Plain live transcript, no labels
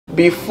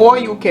before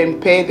you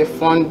can pay the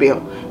phone bill,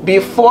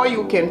 before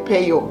you can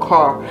pay your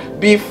car,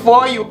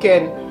 before you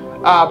can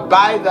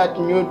buy that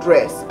new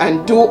dress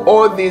and do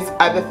all these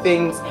other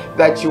things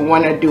that you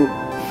want to do.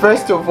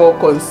 First of all,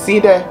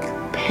 consider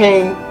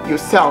paying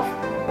yourself.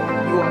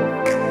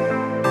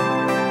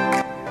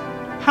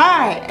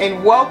 Hi,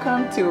 and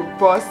welcome to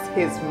Boss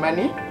His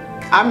Money.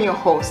 I'm your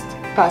host,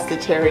 Pastor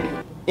Charity.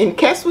 In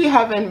case we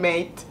haven't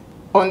met,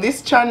 on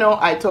this channel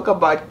I talk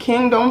about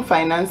kingdom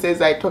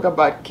finances, I talk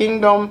about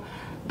kingdom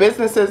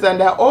businesses,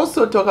 and I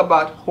also talk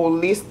about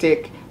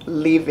holistic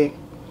living.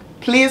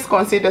 Please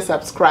consider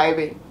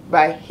subscribing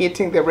by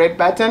hitting the red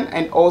button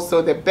and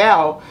also the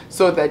bell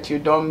so that you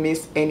don't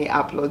miss any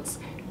uploads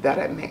that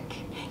I make.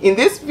 In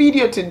this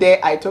video today,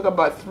 I talk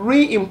about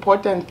 3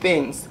 important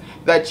things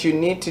that you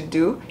need to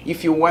do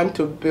if you want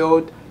to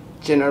build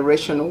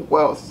generational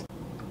wealth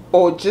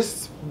or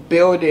just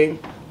building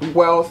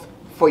wealth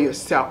for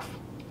yourself.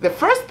 The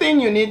first thing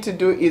you need to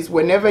do is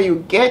whenever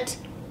you get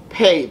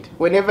paid,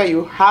 whenever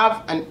you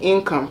have an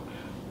income,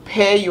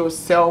 pay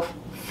yourself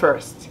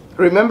first.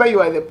 Remember,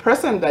 you are the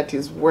person that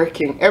is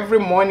working. Every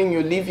morning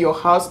you leave your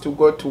house to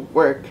go to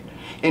work.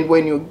 And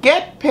when you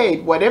get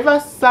paid, whatever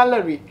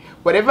salary,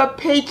 whatever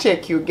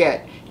paycheck you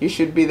get, you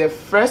should be the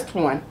first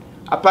one.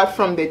 Apart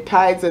from the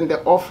tithes and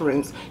the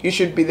offerings, you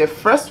should be the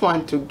first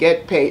one to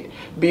get paid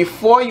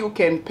before you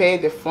can pay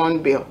the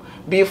phone bill,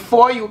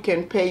 before you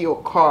can pay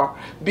your car,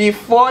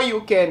 before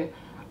you can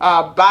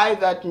buy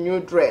that new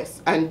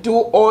dress and do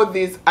all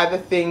these other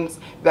things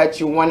that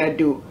you want to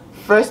do.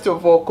 First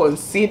of all,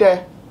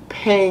 consider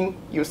paying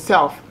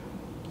yourself.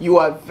 You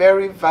are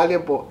very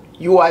valuable.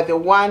 You are the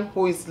one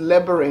who is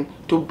laboring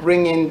to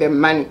bring in the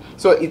money.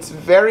 So it's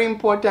very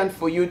important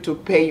for you to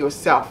pay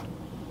yourself.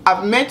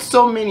 I've met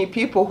so many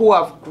people who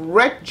have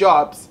great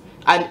jobs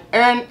and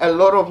earn a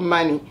lot of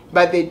money,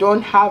 but they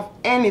don't have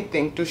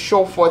anything to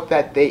show forth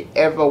that they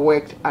ever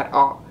worked at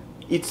all.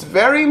 It's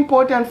very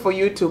important for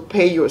you to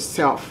pay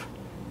yourself.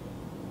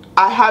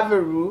 I have a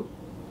rule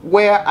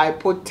where I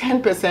put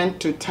 10%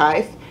 to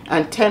tithe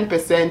and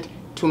 10%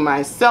 to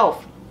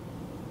myself.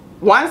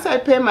 Once I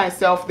pay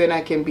myself, then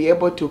I can be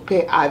able to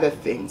pay other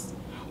things.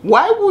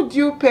 Why would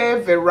you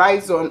pay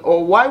Verizon,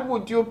 or why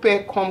would you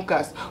pay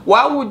Comcast?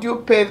 Why would you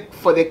pay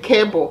for the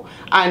cable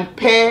and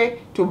pay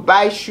to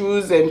buy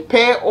shoes and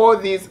pay all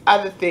these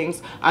other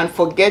things and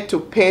forget to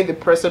pay the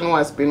person who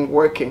has been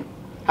working?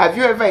 Have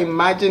you ever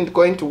imagined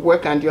going to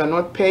work and you are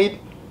not paid?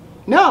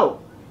 No.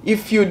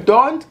 If you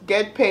don't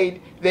get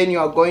paid, then you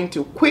are going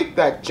to quit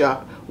that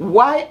job.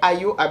 Why are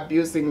you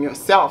abusing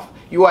yourself?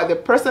 You are the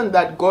person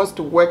that goes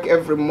to work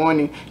every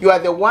morning. You are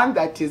the one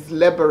that is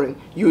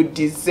laboring. You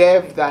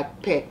deserve that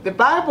pay. The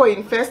Bible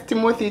in 1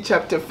 Timothy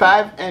chapter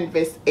 5 and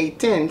verse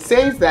 18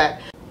 says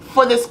that,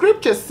 "For the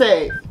scripture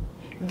saith,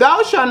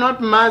 Thou shalt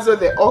not muzzle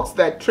the ox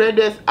that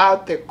treadeth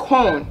out the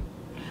corn,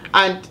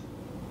 and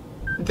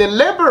the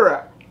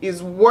laborer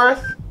is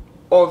worth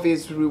of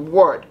his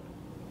reward."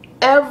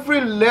 Every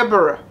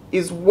laborer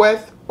is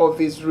worth of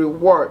his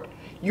reward.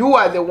 You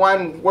are the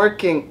one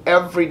working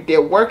every day,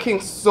 working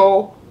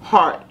so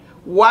hard.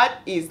 What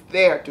is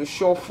there to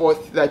show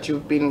forth that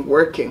you've been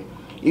working?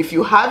 If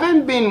you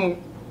haven't been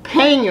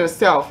paying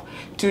yourself,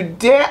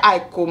 today I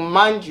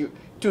command you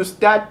to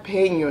start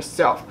paying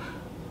yourself.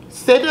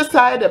 Set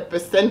aside a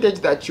percentage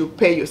that you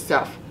pay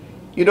yourself.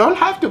 You don't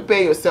have to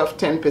pay yourself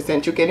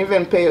 10%. You can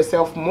even pay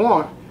yourself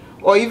more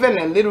or even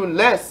a little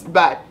less,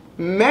 but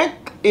make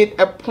it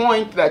a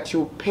point that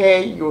you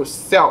pay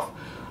yourself.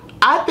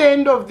 At the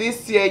end of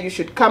this year, you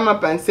should come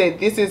up and say,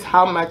 this is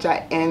how much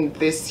I earned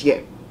this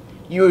year.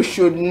 You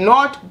should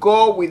not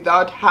go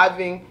without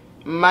having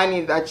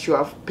money that you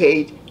have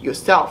paid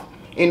yourself.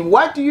 And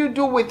what do you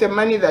do with the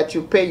money that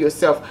you pay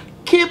yourself?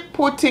 Keep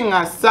putting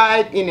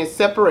aside in a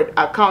separate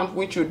account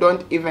which you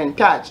don't even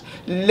touch.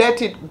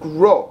 Let it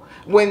grow.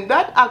 When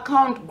that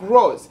account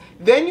grows,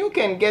 then you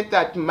can get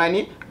that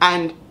money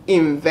and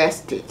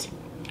invest it.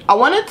 I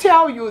want to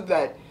tell you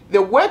that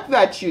the work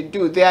that you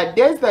do, there are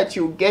days that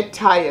you get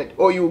tired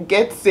or you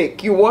get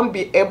sick. You won't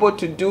be able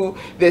to do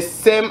the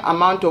same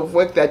amount of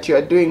work that you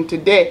are doing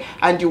today,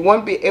 and you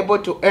won't be able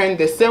to earn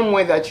the same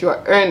way that you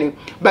are earning.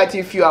 But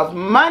if you have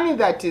money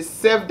that is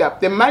saved up,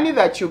 the money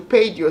that you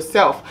paid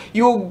yourself,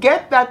 you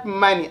get that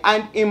money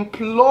and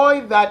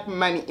employ that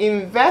money,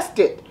 invest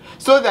it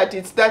so that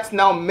it starts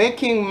now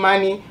making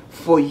money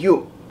for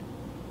you.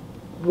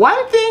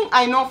 One thing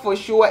I know for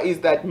sure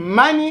is that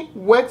money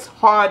works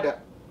harder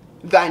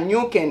than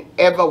you can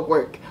ever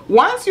work.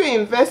 Once you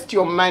invest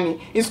your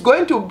money, it's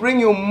going to bring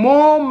you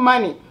more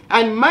money,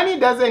 and money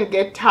doesn't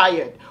get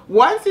tired.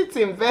 Once it's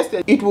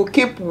invested, it will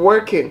keep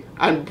working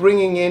and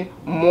bringing in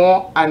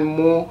more and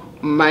more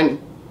money.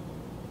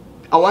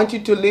 I want you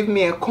to leave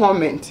me a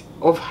comment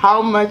of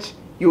how much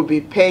you'll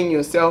be paying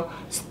yourself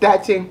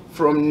starting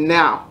from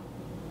now.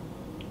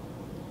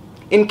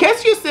 In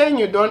case you're saying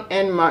you don't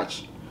earn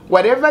much,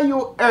 whatever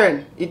you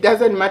earn, it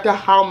doesn't matter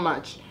how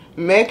much,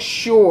 make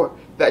sure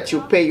that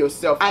you pay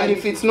yourself. And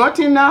if it's not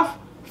enough,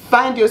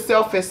 find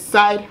yourself a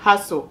side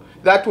hustle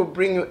that will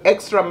bring you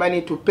extra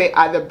money to pay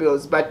other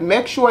bills. But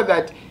make sure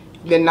that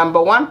The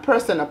number one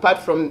person apart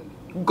from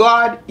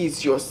God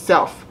is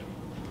yourself.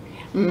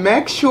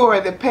 Make sure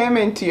the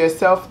payment to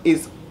yourself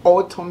is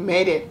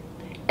automated.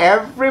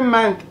 Every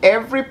month,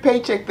 every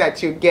paycheck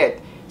that you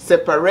get,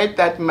 separate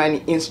that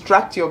money,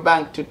 instruct your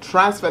bank to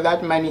transfer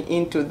that money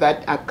into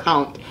that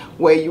account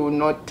where you will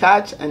not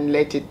touch, and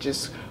let it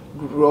just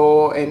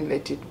grow and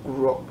let it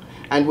grow.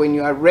 And when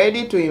you are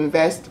ready to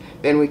invest,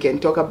 then we can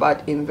talk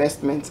about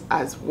investments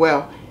as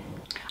well.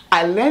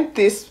 I learned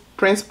this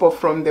principle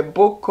from the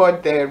book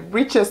called The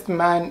Richest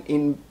Man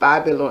in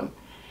Babylon.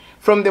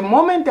 From the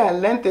moment I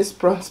learned this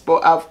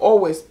principle, I've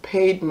always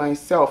paid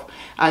myself.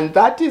 And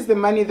that is the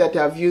money that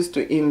I've used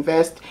to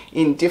invest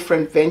in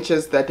different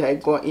ventures that I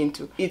go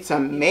into. It's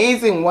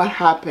amazing what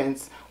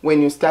happens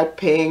when you start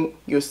paying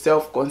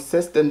yourself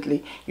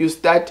consistently. You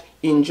start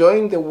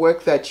enjoying the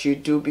work that you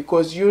do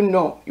because you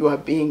know you are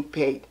being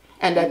paid.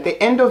 And at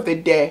the end of the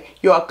day,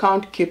 your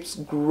account keeps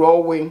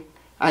growing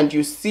and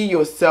you see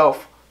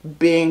yourself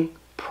being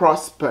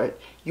prospered.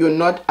 You're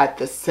not at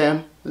the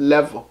same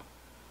level.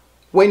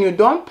 When you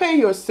don't pay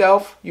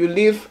yourself, you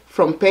live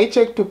from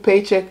paycheck to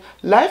paycheck.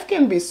 Life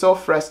can be so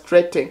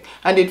frustrating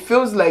and it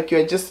feels like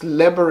you're just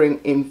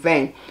laboring in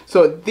vain.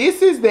 So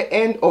this is the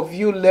end of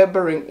you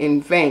laboring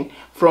in vain.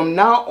 From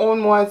now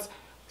onwards,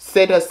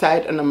 set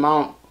aside an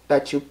amount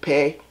that you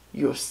pay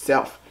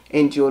yourself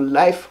and your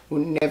life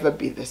will never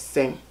be the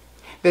same.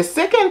 The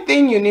second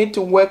thing you need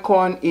to work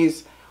on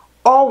is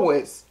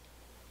always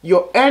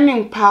your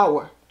earning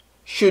power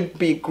should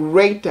be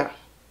greater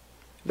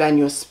than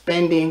your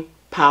spending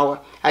power.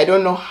 I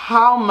don't know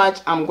how much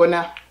I'm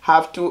gonna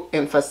have to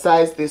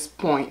emphasize this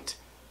point.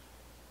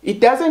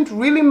 It doesn't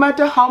really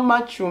matter how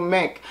much you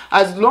make.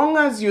 As long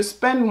as you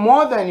spend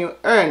more than you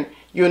earn,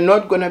 you're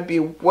not gonna be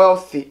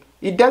wealthy.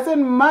 It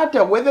doesn't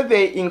matter whether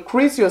they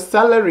increase your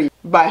salary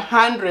by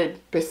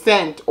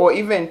 100% or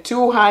even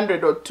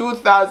 200 or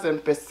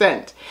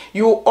 2000%.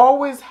 You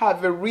always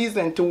have a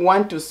reason to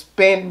want to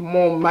spend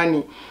more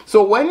money.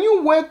 So when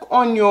you work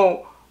on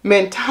your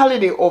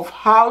mentality of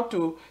how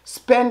to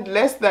spend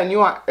less than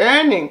you are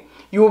earning,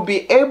 you will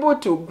be able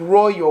to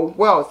grow your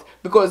wealth,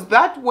 because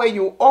that way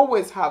you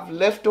always have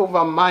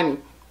leftover money.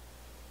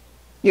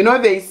 You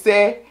know, they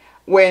say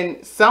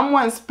when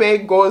someone's pay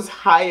goes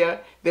higher,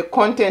 the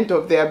content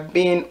of their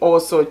being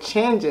also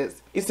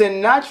changes. It's a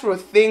natural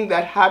thing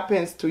that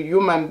happens to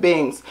human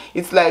beings.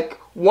 It's like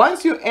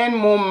once you earn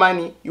more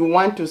money, you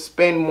want to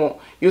spend more.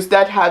 You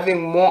start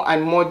having more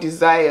and more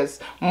desires,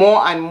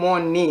 more and more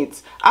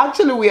needs.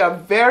 Actually, we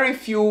have very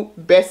few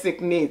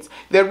basic needs.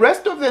 The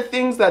rest of the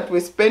things that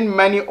we spend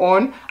money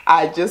on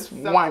are just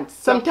wants.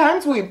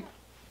 Sometimes we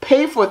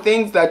pay for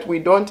things that we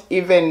don't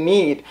even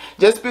need,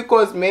 just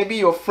because maybe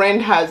your friend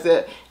has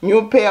a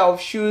new pair of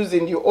shoes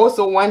and you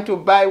also want to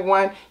buy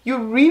one. You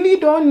really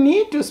don't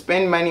need to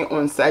spend money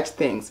on such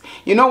things.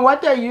 You know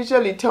what I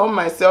usually tell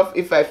myself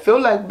if I feel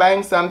like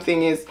buying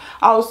something is,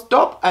 I'll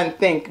stop and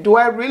think, do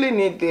I really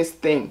need this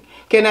thing?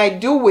 Can I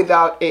do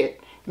without it?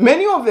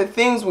 Many of the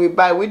things we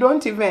buy, we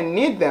don't even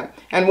need them.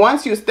 And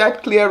once you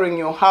start clearing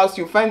your house,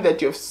 you find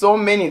that you have so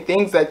many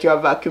things that you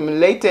have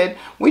accumulated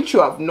which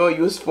you have no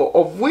use for,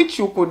 of which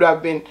you could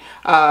have been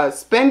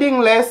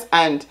spending less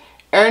and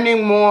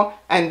earning more,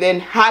 and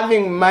then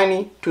having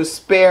money to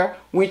spare,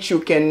 which you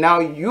can now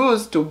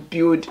use to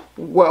build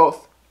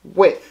wealth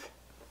with.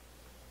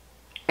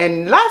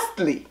 And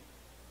lastly,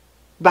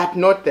 but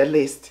not the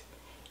least,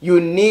 you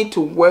need to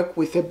work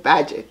with a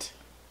budget.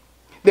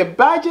 The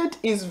budget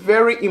is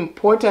very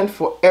important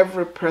for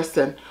every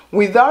person.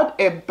 Without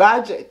a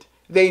budget,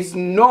 there is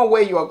no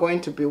way you are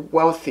going to be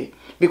wealthy,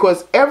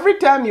 because every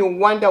time you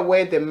wonder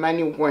where the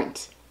money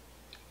went,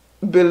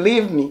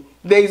 believe me,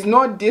 there is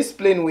no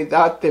discipline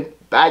without the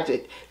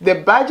budget. The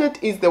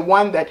budget is the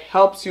one that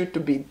helps you to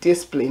be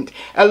disciplined.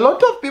 A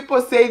lot of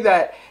people say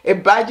that a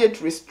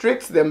budget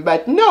restricts them,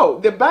 but no,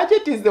 the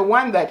budget is the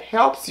one that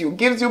helps you,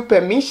 gives you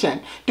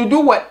permission to do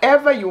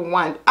whatever you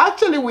want.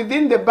 Actually,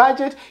 within the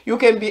budget, you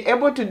can be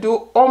able to do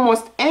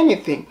almost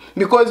anything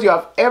because you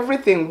have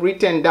everything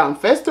written down.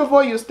 First of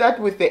all, you start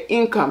with the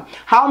income,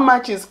 how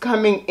much is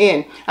coming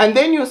in, and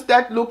then you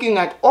start looking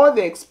at all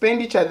the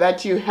expenditure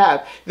that you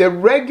have, the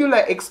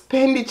regular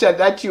expenditure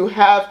that you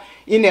have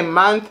in a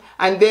month,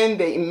 and then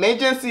the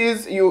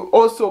emergencies. You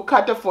also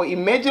cater for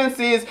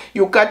emergencies,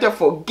 you cater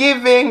for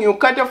giving, you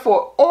cater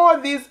for all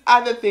these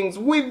other things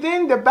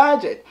within the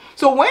budget.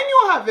 So when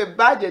you have a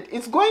budget,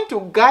 it's going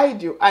to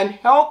guide you and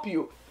help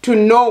you to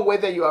know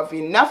whether you have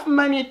enough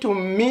money to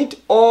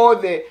meet all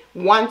the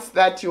wants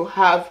that you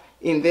have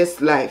in this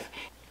life.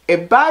 A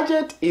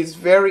budget is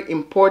very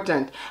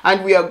important,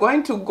 and we are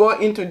going to go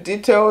into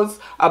details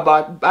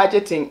about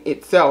budgeting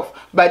itself.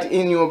 But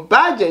in your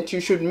budget, you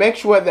should make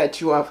sure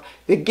that you have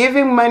the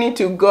giving money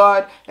to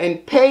God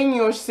and paying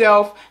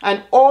yourself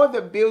and all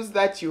the bills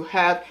that you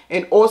have,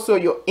 and also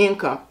your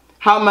income,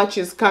 how much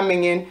is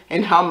coming in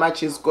and how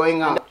much is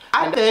going out.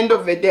 At the end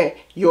of the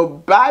day, your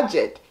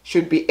budget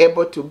should be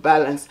able to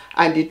balance,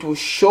 and it will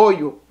show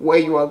you where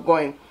you are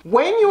going.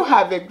 When you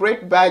have a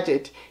great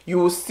budget, you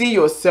will see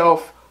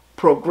yourself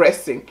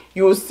progressing.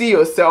 You will see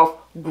yourself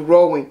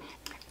growing.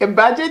 A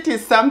budget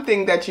is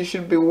something that you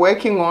should be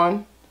working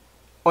on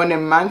a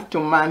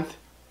month-to-month,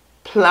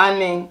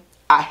 planning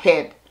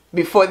ahead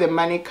before the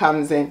money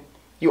comes in.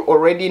 You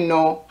already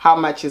know how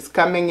much is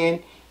coming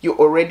in. You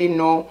already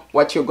know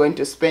what you're going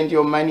to spend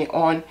your money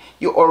on.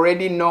 You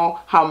already know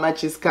how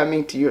much is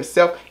coming to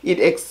yourself. It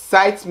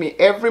excites me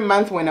every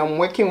month when I'm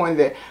working on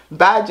the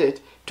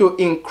budget to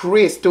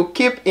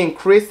keep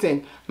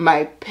increasing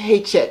my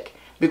paycheck,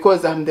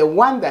 because I'm the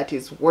one that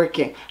is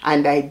working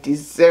and I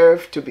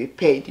deserve to be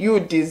paid.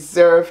 You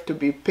deserve to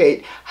be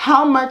paid.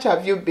 How much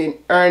have you been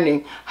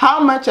earning?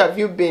 How much have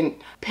you been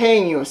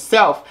paying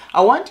yourself?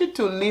 I want you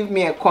to leave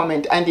me a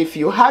comment, and if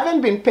you haven't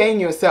been paying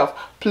yourself,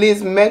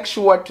 please make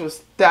sure to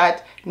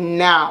start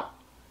now.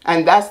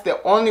 And that's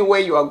the only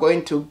way you are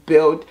going to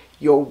build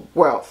your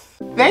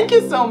wealth. Thank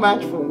you so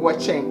much for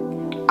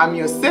watching. I'm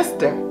your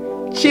sister,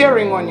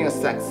 cheering on your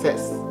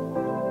success.